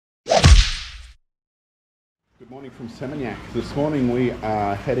Good morning from Seminyak. This morning we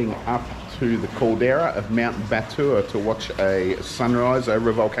are heading up to the caldera of Mount Batur to watch a sunrise over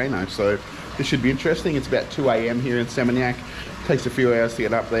a volcano. So this should be interesting. It's about 2 a.m. here in Seminyak. Takes a few hours to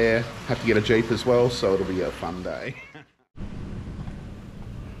get up there. Have to get a jeep as well, so it'll be a fun day.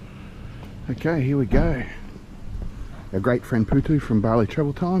 Okay, here we go. Our great friend Putu from Bali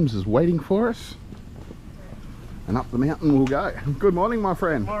Travel Times is waiting for us. And up the mountain we'll go. Good morning, my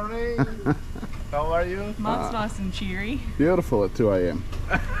friend. Morning. How are you? Mud's nice and cheery. Beautiful at 2 a.m.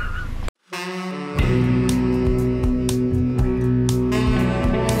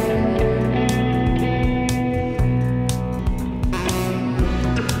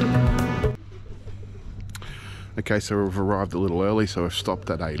 Okay, so we've arrived a little early, so we've stopped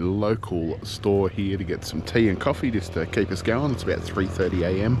at a local store here to get some tea and coffee just to keep us going. It's about 3:30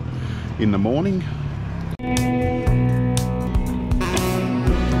 a.m. in the morning.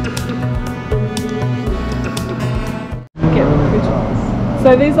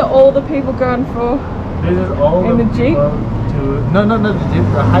 So these are all the people going for This is all in the jeep? No, not the jeep,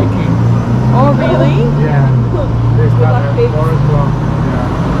 the hiking. Oh really? Yeah. They start at 4 people. o'clock.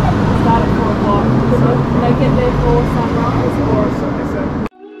 Yeah. Start at 4 o'clock. Can they get there for sunrise or sunset?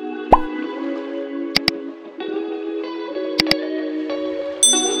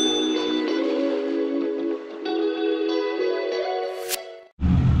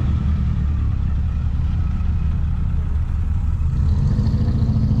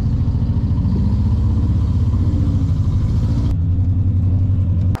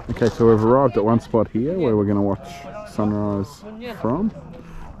 Okay, so we've arrived at one spot here where we're going to watch sunrise from.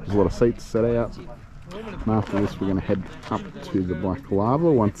 There's a lot of seats set out. And after this we're going to head up to the Black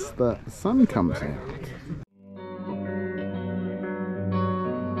Lava once the sun comes out.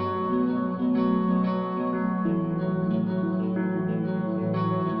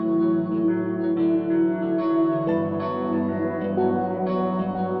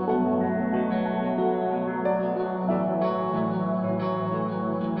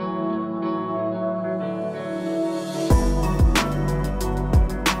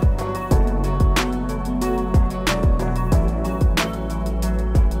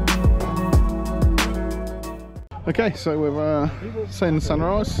 Okay, so we've seen the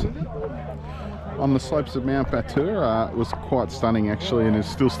sunrise on the slopes of Mount Batur. It was quite stunning actually, and is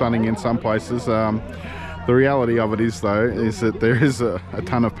still stunning in some places. The reality of it is though, is that there is a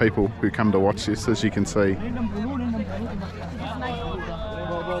ton of people who come to watch this, as you can see.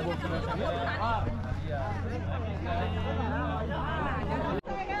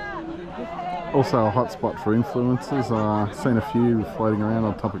 Also a hot spot for influencers. I've seen a few floating around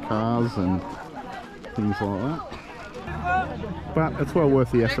on top of cars and things like that. But it's well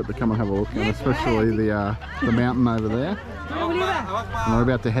worth the effort to come and have a look, and especially the mountain over there. And we're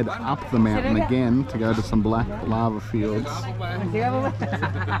about to head up the mountain again to go to some black lava fields.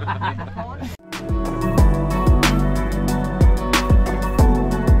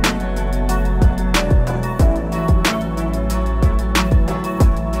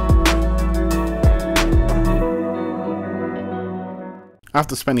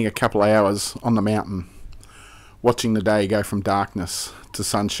 After spending a couple of hours on the mountain, watching the day go from darkness to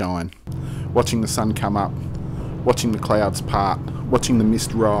sunshine, watching the sun come up, watching the clouds part, watching the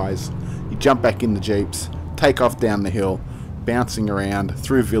mist rise, you jump back in the jeeps, take off down the hill, bouncing around,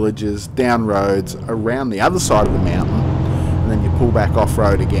 through villages, down roads, around the other side of the mountain, and then you pull back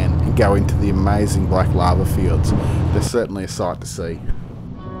off-road again and go into the amazing black lava fields. They're certainly a sight to see.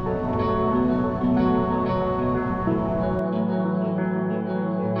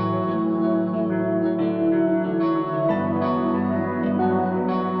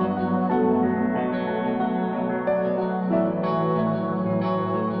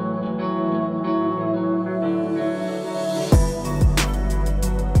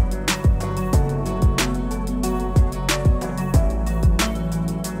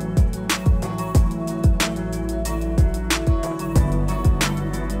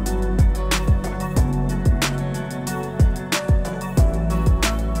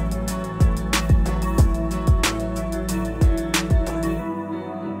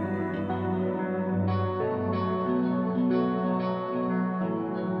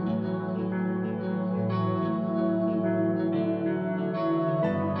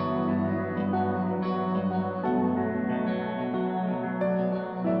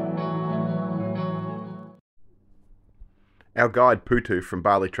 Our guide Putu from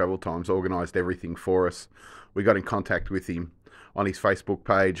Bali Travel Times organised everything for us. We got in contact with him on his Facebook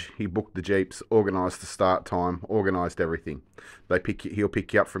page. He booked the jeeps, organised the start time, organised everything. He'll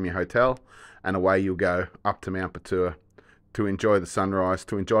pick you up from your hotel, and away you'll go up to Mount Batur to enjoy the sunrise,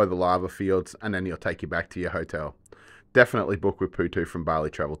 to enjoy the lava fields, and then he'll take you back to your hotel. Definitely book with Putu from Bali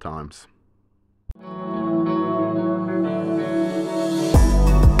Travel Times.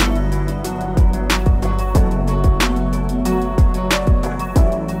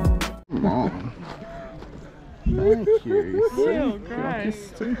 Come on. Thank you. Ew,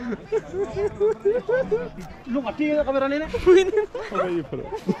 gross. Look at the camera. Where do you put it?